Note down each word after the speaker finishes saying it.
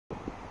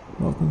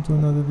welcome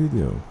to another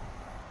video.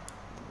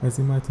 As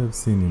you might have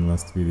seen in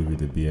last video with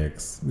the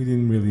BX, we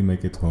didn't really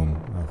make it home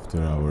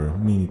after our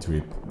mini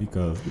trip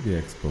because the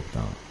BX broke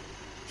down.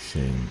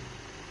 Shame.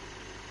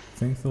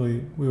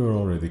 Thankfully, we were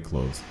already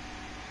close.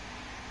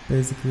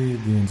 Basically,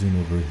 the engine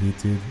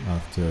overheated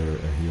after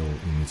a hill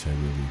in which I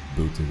really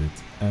booted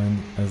it,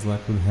 and as luck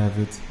would have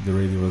it, the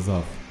radio was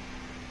off.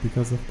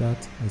 Because of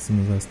that, as soon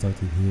as I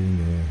started hearing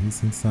a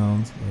hissing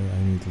sound, I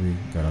immediately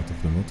got out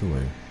of the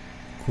motorway.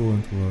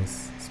 Coolant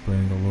was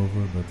spraying all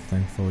over, but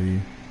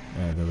thankfully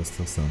there was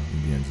still some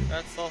in the engine.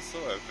 That's also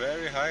a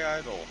very high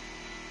idle.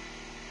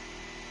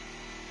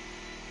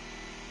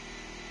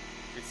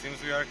 It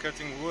seems we are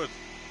cutting wood.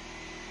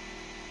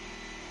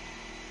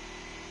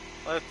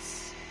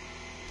 Let's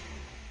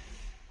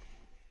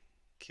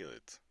kill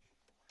it.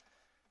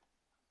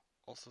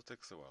 Also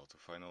takes a while to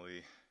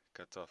finally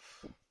cut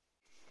off.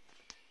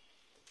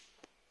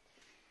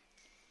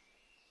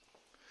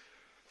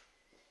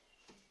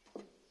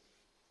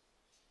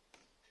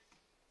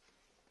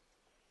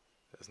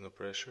 There's no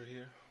pressure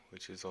here,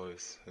 which is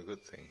always a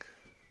good thing.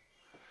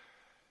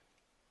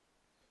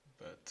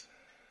 But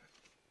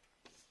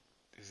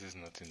this is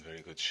not in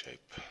very good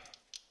shape.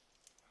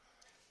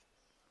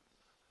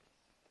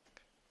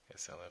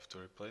 Guess I'll have to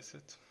replace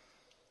it.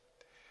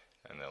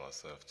 And I'll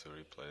also have to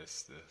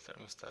replace the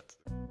thermostat.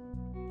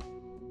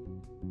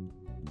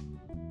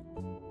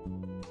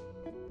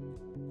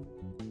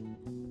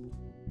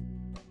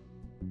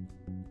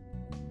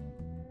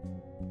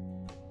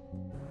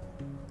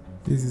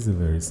 This is a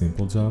very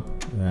simple job.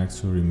 I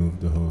actually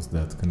removed the hose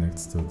that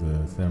connects to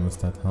the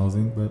thermostat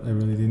housing, but I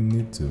really didn't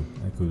need to.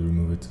 I could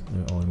remove it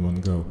all in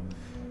one go.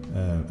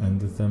 And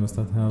the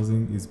thermostat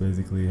housing is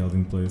basically held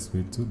in place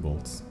with 2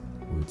 bolts,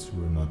 which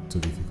were not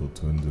too difficult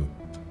to undo.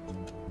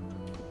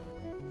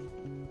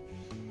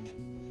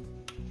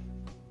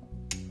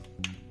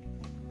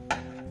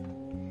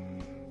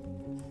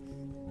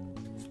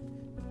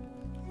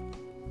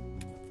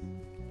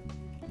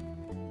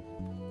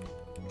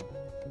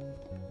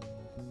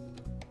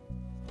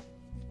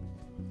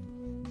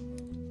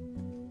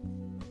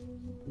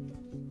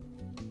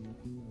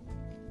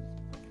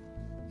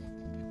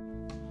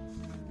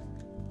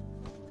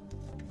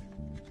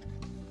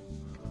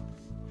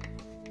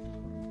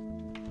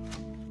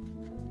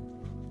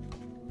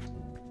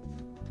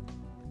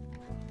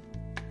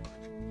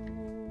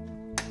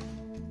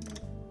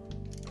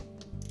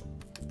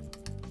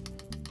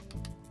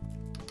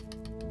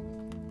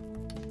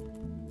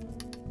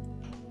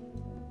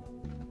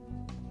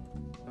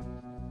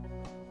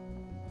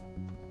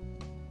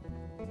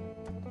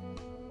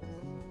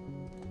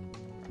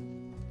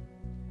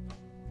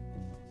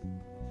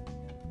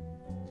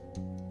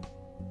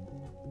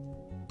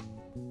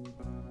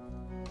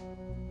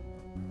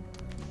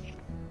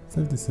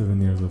 "37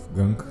 years of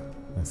gunk,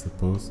 I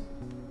suppose."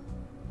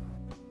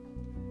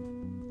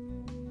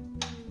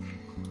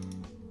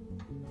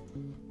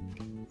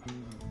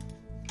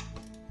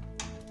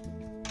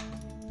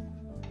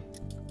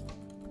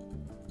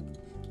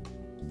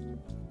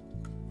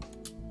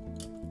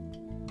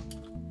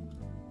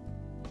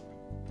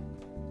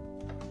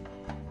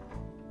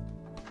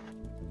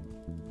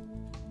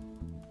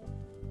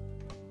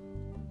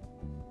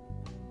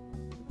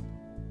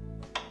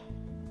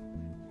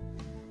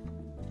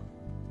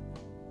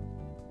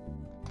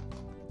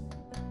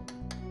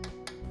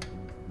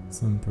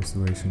 Some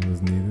persuasion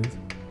was needed.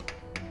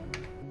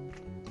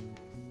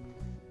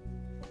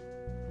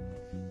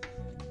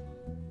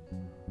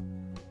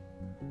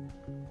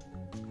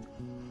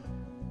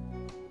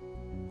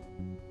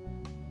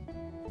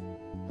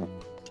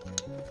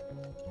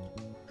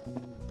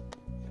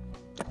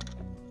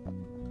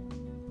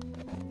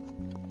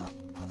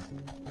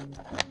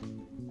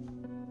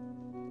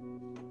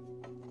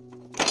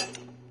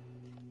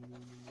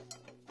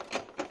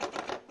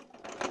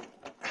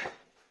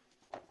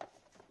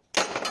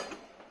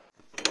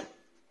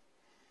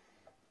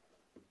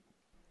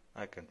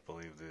 I can't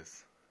believe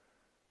this.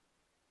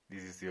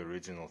 This is the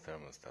original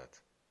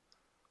thermostat.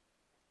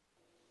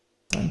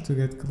 Time to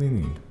get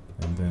cleaning,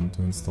 and then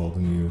to install the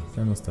new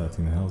thermostat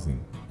in the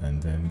housing,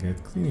 and then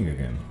get cleaning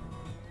again.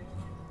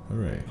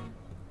 Hooray!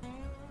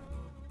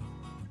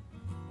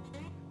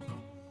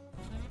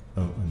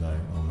 Oh, and I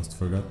almost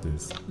forgot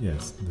this.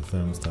 Yes, the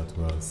thermostat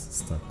was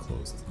stuck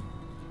closed.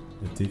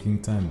 A ticking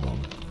time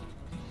bomb.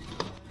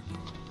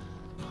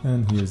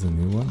 And here's a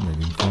new one made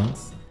in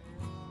France.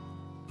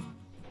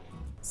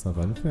 Ça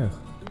va le faire.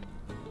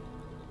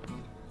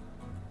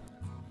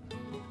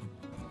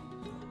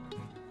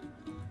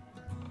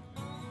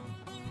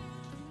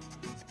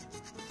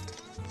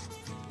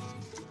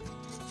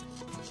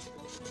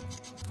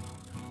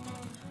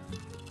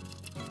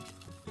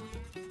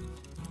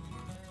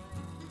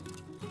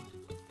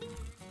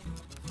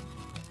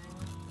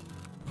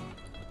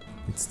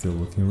 It's still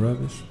looking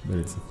rubbish, but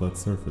it's a flat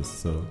surface,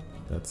 so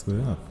that's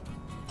good enough.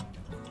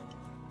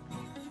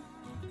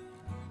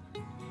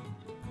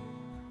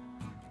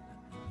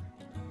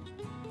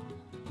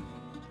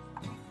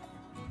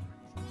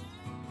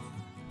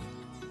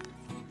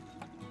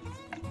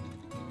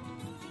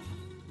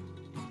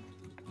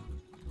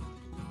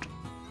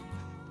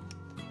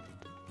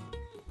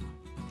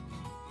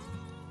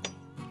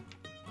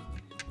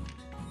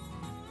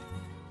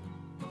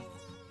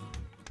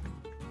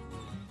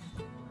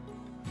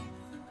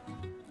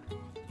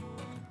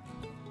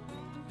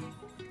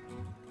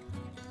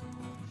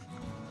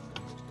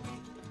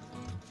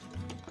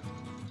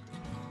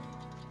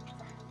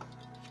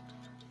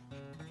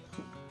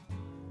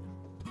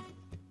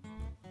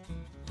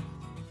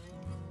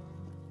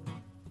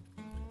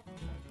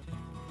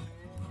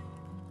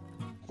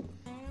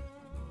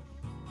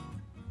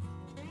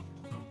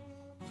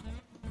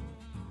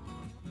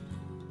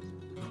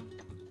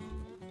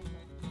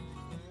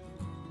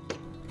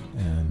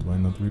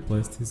 want to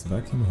replace this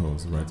vacuum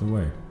hose right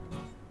away.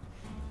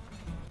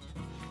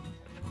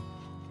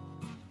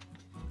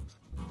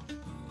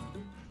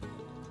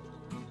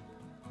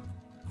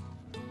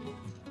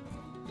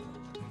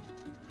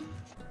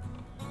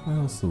 I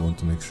also want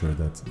to make sure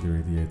that the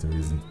radiator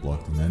isn't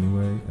blocked in any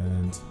way,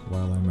 and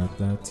while I'm at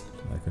that,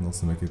 I can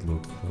also make it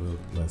look a little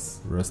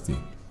less rusty.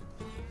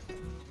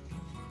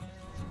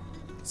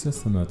 It's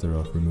just a matter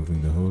of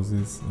removing the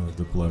hoses,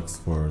 the plugs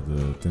for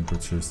the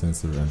temperature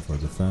sensor and for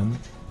the fan,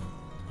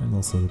 and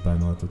also the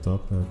panel at the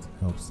top that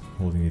helps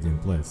holding it in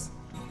place.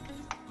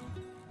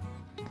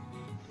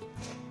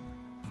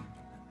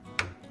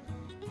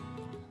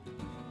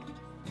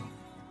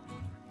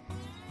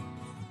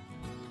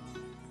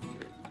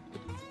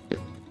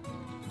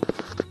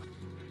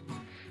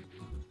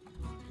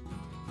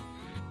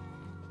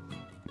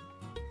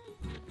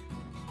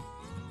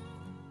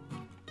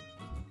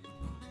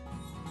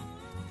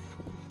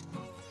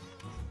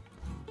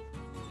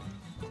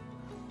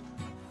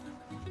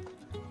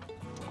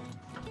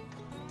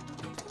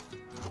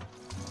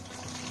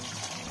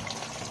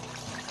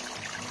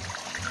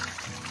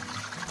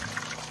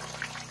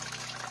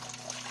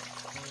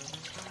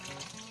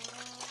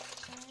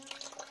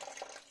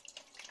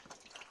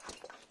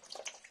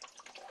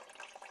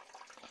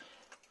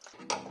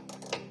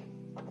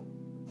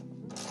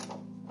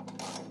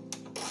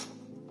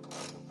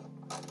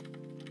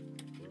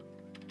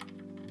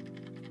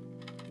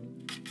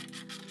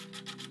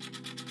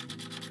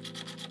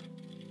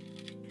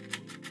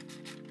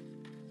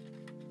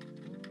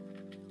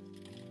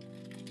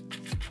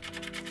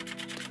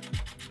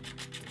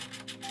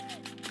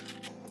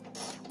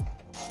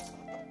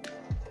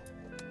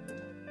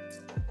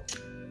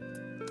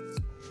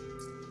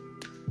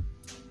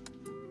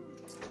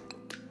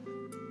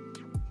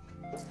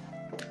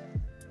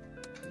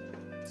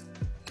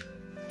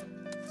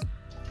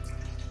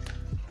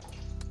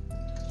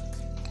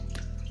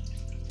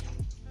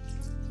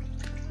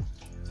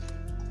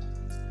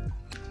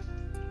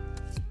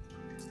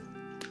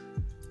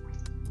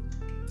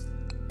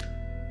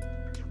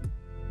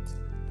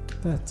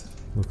 That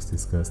looks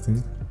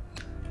disgusting.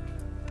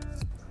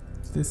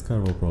 This car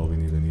will probably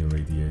need a new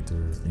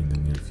radiator in the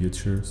near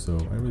future, so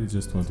I really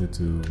just wanted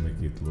to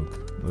make it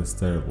look less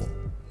terrible.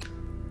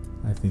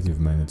 I think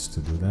you've managed to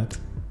do that.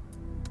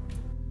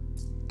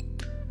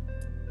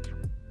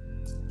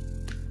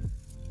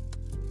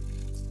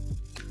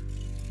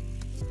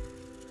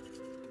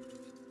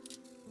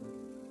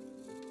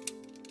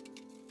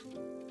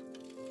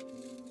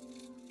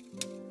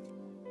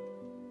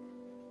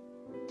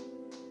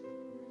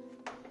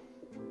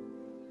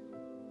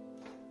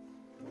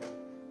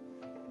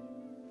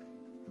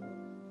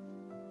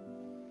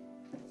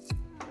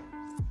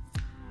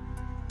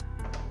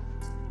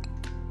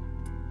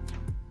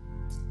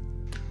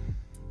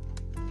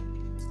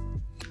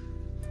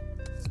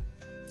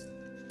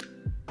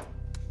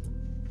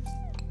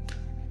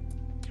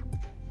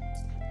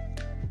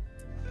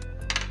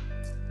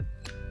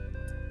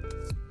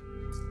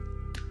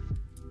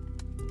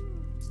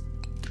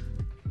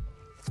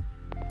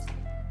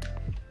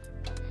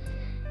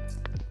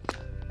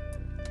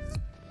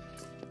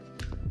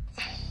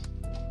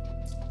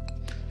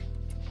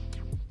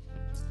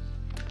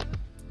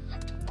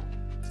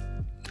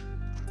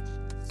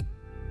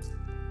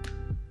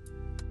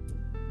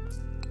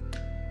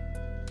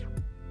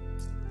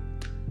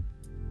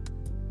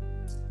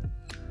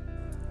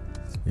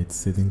 It's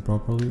sitting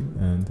properly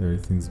and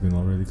everything's been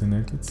already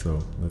connected, so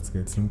let's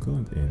get some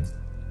coolant in.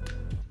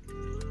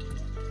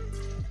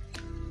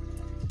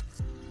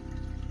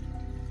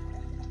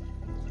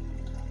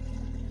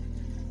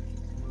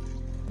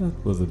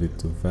 That was a bit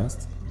too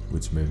fast,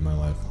 which made my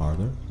life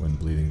harder when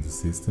bleeding the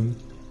system.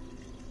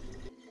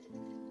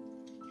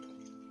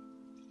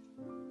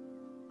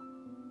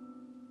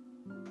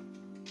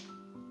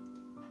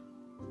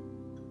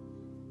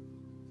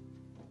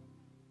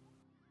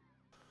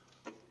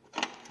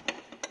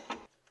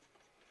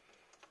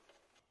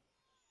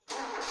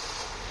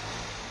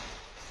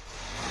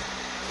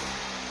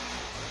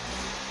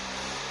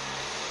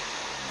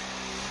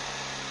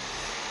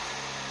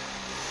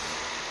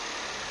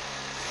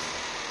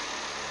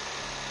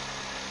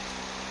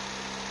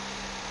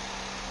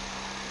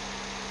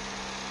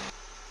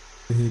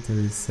 The heater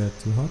is set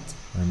to hot.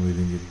 I'm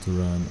leaving it to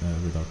run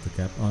without the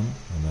cap on,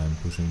 and I'm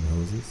pushing the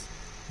hoses.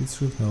 This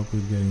should help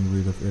with getting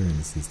rid of air in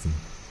the system.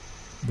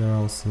 There are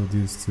also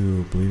these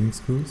two bleeding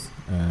screws,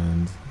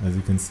 and as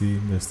you can see,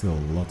 there's still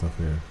a lot of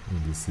air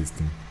in this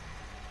system.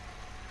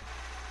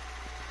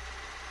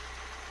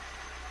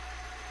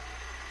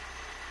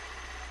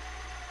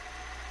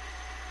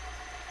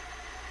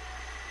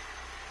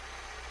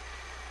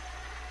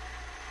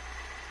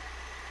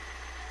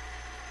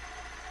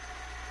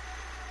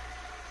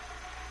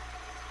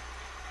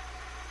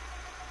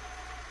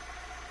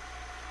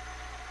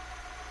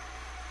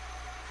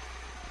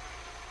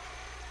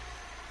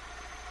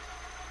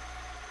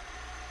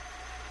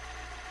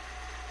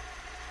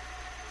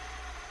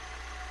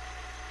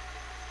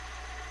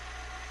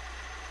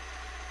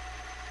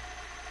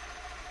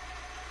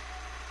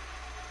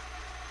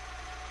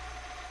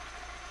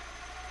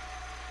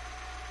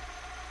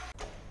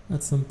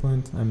 At some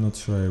point, I'm not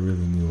sure I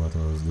really knew what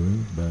I was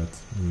doing, but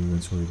we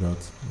eventually got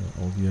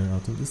all the air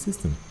out of the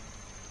system.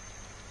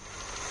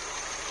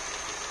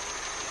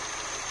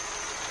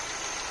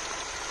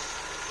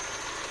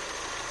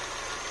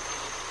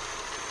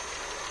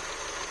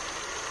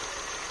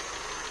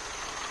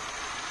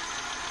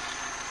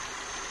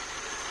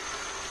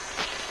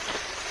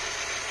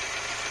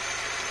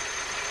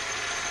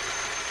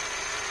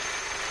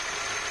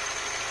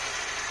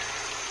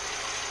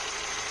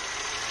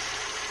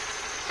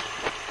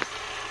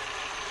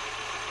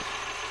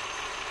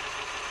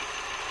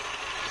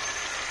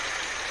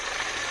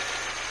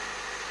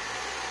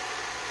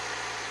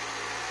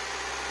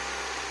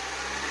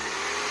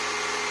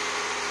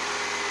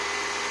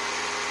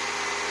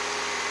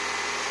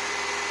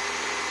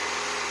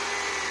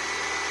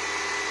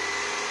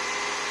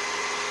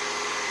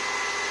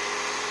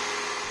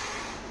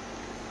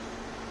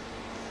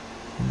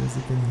 And as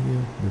you can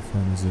hear, the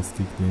fan is just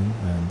kicked in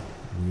and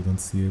we don't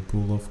see a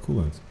pool of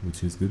coolant,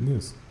 which is good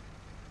news.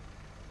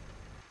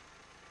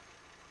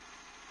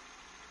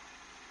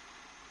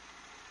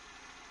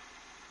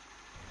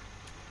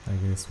 I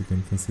guess we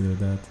can consider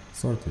that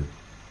sorted.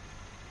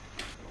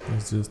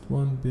 There's just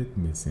one bit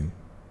missing.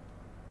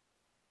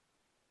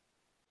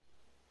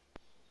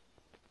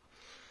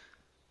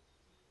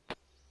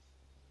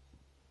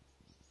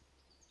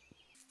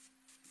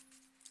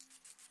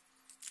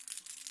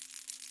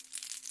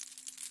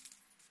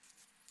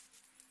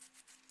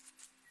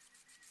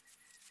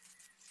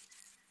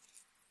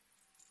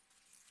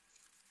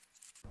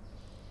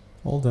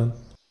 All done.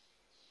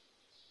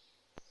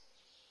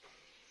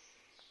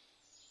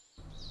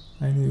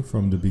 I knew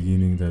from the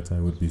beginning that I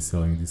would be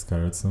selling this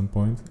car at some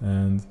point,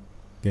 and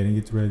getting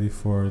it ready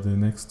for the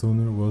next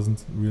owner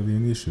wasn't really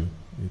an issue.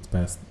 It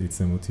passed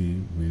its MOT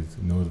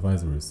with no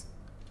advisories.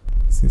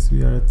 Since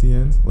we are at the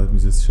end, let me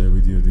just share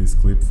with you this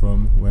clip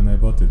from when I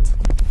bought it.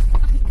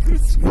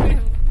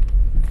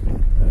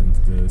 And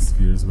the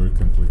spheres were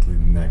completely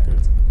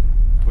knackered.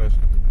 Pois,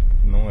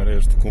 não era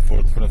este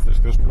conforto francês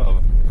que eu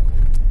esperava.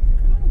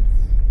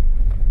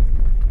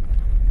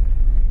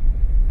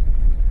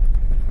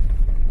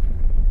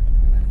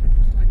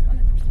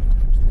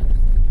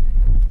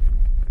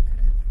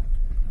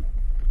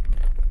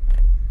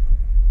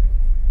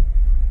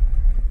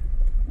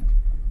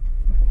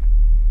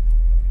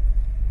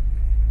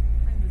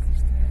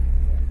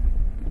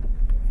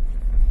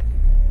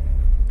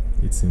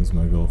 It seems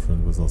my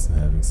girlfriend was also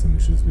having some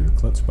issues with the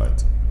clutch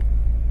bite.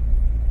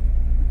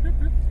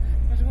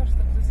 Mas gosto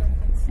da posição de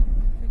condução.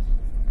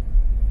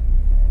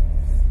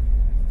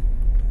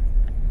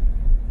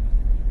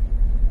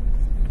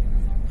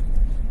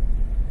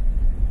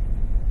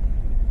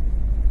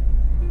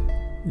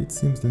 It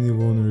seems the new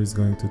owner is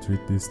going to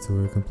treat this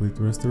to a complete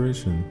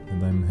restoration,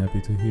 and I'm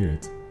happy to hear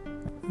it.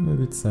 I'm a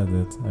bit sad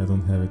that I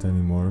don't have it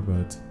anymore,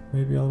 but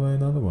maybe I'll buy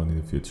another one in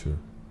the future.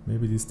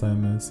 Maybe this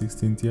time a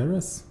 16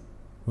 TRS.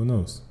 Who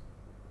knows?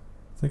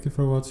 Thank you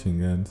for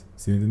watching and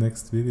see you in the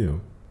next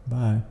video.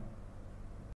 Bye!